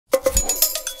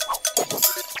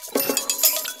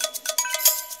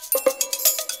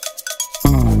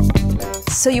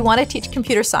So you want to teach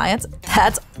computer science?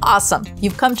 That's awesome.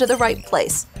 You've come to the right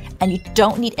place, and you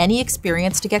don't need any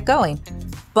experience to get going.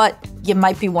 But you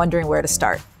might be wondering where to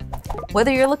start.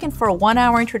 Whether you're looking for a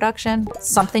 1-hour introduction,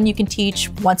 something you can teach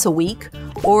once a week,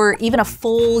 or even a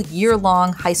full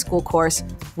year-long high school course,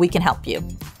 we can help you.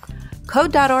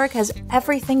 Code.org has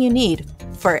everything you need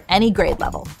for any grade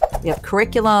level. We have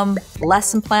curriculum,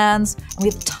 lesson plans, and we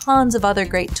have tons of other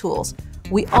great tools.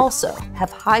 We also have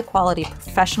high-quality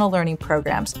professional learning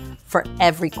programs for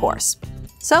every course.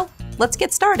 So let's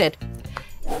get started.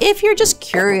 If you're just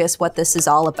curious what this is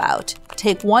all about,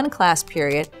 take one class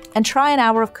period and try an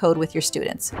hour of code with your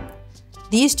students.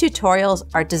 These tutorials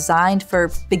are designed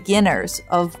for beginners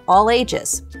of all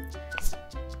ages.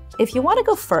 If you want to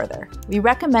go further, we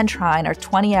recommend trying our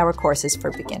 20-hour courses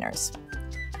for beginners.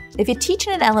 If you teach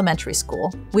in an elementary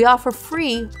school, we offer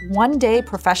free one-day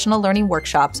professional learning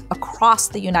workshops across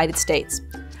the United States.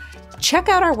 Check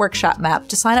out our workshop map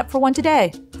to sign up for one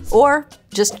today, or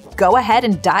just go ahead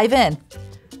and dive in.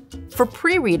 For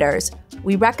pre-readers,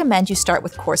 we recommend you start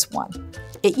with Course 1.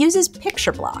 It uses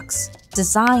picture blocks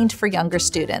designed for younger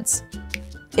students.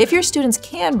 If your students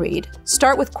can read,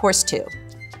 start with Course 2.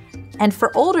 And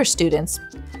for older students,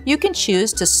 you can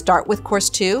choose to start with Course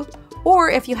 2,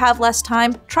 or if you have less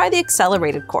time, try the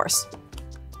accelerated course.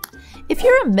 If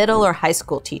you're a middle or high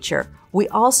school teacher, we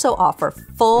also offer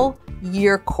full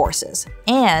year courses,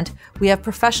 and we have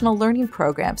professional learning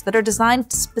programs that are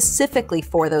designed specifically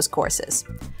for those courses.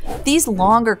 These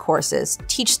longer courses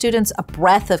teach students a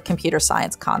breadth of computer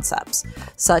science concepts,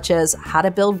 such as how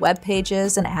to build web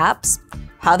pages and apps,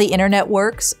 how the internet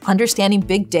works, understanding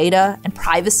big data and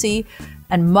privacy,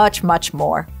 and much, much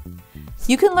more.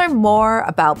 You can learn more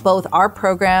about both our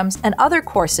programs and other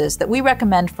courses that we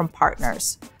recommend from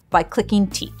partners by clicking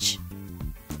Teach.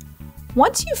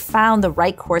 Once you've found the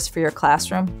right course for your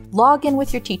classroom, log in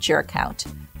with your teacher account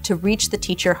to reach the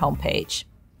teacher homepage.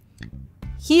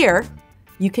 Here,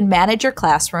 you can manage your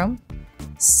classroom,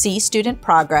 see student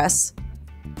progress,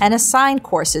 and assign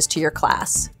courses to your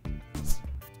class.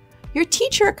 Your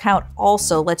teacher account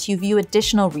also lets you view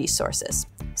additional resources,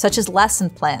 such as lesson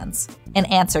plans and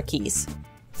answer keys.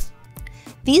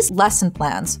 These lesson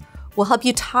plans will help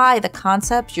you tie the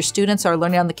concepts your students are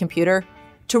learning on the computer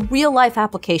to real-life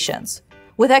applications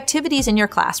with activities in your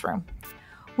classroom.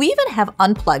 We even have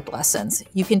unplugged lessons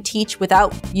you can teach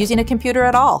without using a computer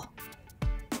at all.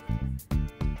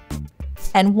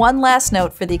 And one last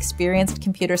note for the experienced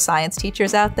computer science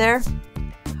teachers out there,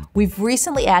 we've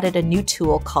recently added a new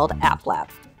tool called App Lab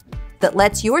that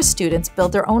lets your students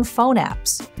build their own phone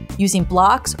apps using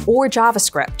blocks or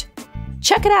JavaScript.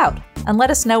 Check it out and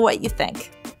let us know what you think.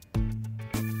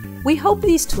 We hope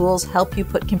these tools help you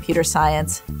put computer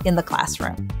science in the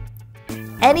classroom.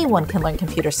 Anyone can learn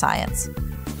computer science,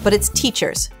 but it's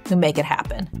teachers who make it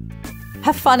happen.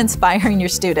 Have fun inspiring your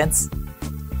students.